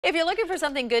If you're looking for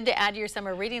something good to add to your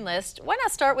summer reading list, why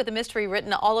not start with a mystery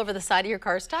written all over the side of your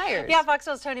car's tires? Yeah, Fox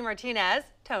 12's Tony Martinez,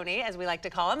 Tony, as we like to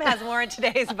call him, has more in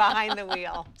today's Behind the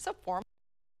Wheel. So formal.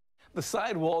 The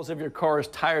sidewalls of your car's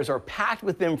tires are packed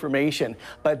with information,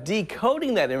 but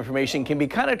decoding that information can be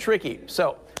kind of tricky.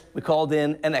 So we called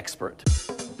in an expert.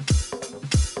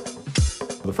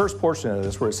 The first portion of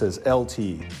this where it says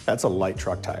LT, that's a light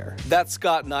truck tire. That's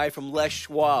Scott Nye from Les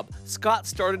Schwab. Scott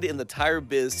started in the tire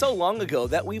biz so long ago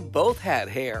that we both had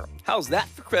hair. How's that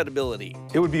for credibility?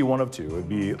 It would be one of two. It would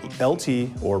be LT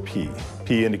or P.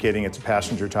 P indicating it's a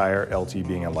passenger tire, LT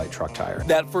being a light truck tire.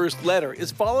 That first letter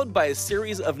is followed by a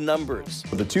series of numbers.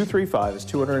 The 235 is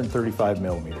 235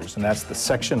 millimeters, and that's the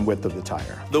section width of the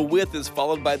tire. The width is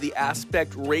followed by the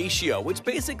aspect ratio, which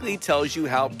basically tells you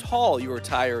how tall your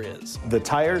tire is. The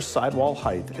tire's sidewall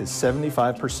height is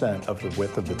 75% of the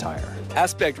width of the tire.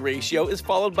 Aspect ratio is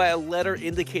followed by a letter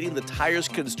indicating the tire's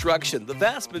construction. The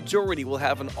vast majority will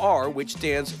have an R, which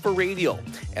stands for radial,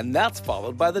 and that's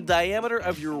followed by the diameter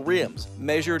of your rims,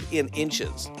 measured in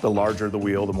inches. The larger the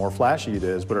wheel, the more flashy it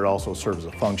is, but it also serves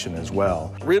a function as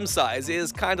well. Rim size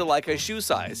is kind of like a shoe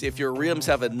size. If your rims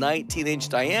have a 19-inch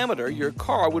diameter, your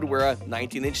car would wear a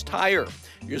 19-inch tire.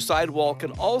 Your sidewall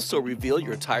can also reveal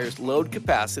your tire's load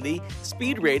capacity,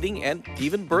 speed rating, and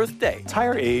even birthday.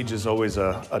 Tire age is always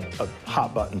a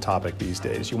hot button topic these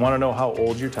days. You want to know how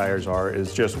old your tires are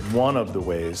is just one of the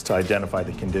ways to identify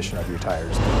the condition of your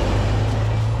tires.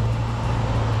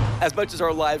 As much as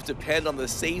our lives depend on the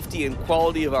safety and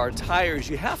quality of our tires,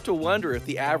 you have to wonder if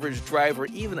the average driver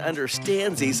even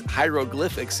understands these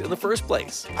hieroglyphics in the first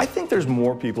place. I think there's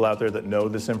more people out there that know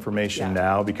this information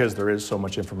now because there is so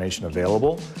much information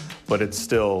available, but it's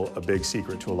still a big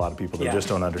secret to a lot of people that just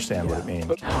don't understand what it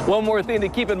means. One more thing to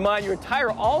keep in mind, your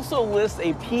tire also lists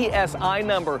a PSI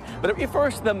number, but it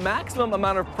refers to the maximum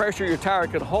amount of pressure your tire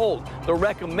could hold. The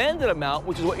recommended amount,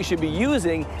 which is what you should be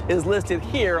using, is listed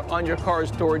here on your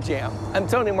car's door jam. I'm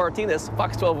Tony Martinez,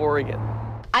 Fox 12 Oregon.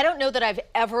 I don't know that I've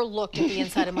ever looked at the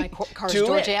inside of my car's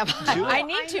door jam. I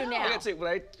need to now. I gotta say,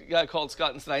 when I called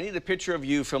Scott and said, I need a picture of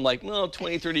you from like,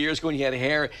 20, 30 years ago when you had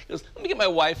hair, he goes, let me get my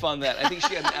wife on that. I think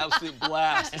she had an absolute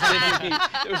blast.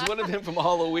 There was one of him from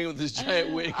Halloween with his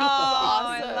giant wig. Oh,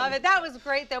 awesome. I love it. That was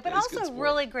great, though, but also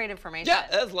really great information. Yeah,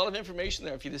 there's a lot of information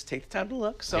there if you just take the time to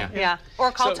look. So yeah. Or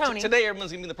call Tony. Today,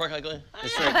 everyone's gonna be in the parking lot going,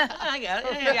 that's right. I got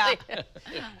it. Yeah.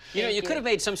 You know, you could have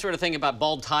made some sort of thing about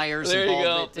bald tires. There and you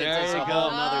bald go. There you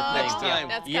go. Another thing. Next time.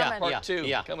 That's Part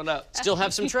 2 coming up. Still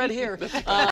have some tread here.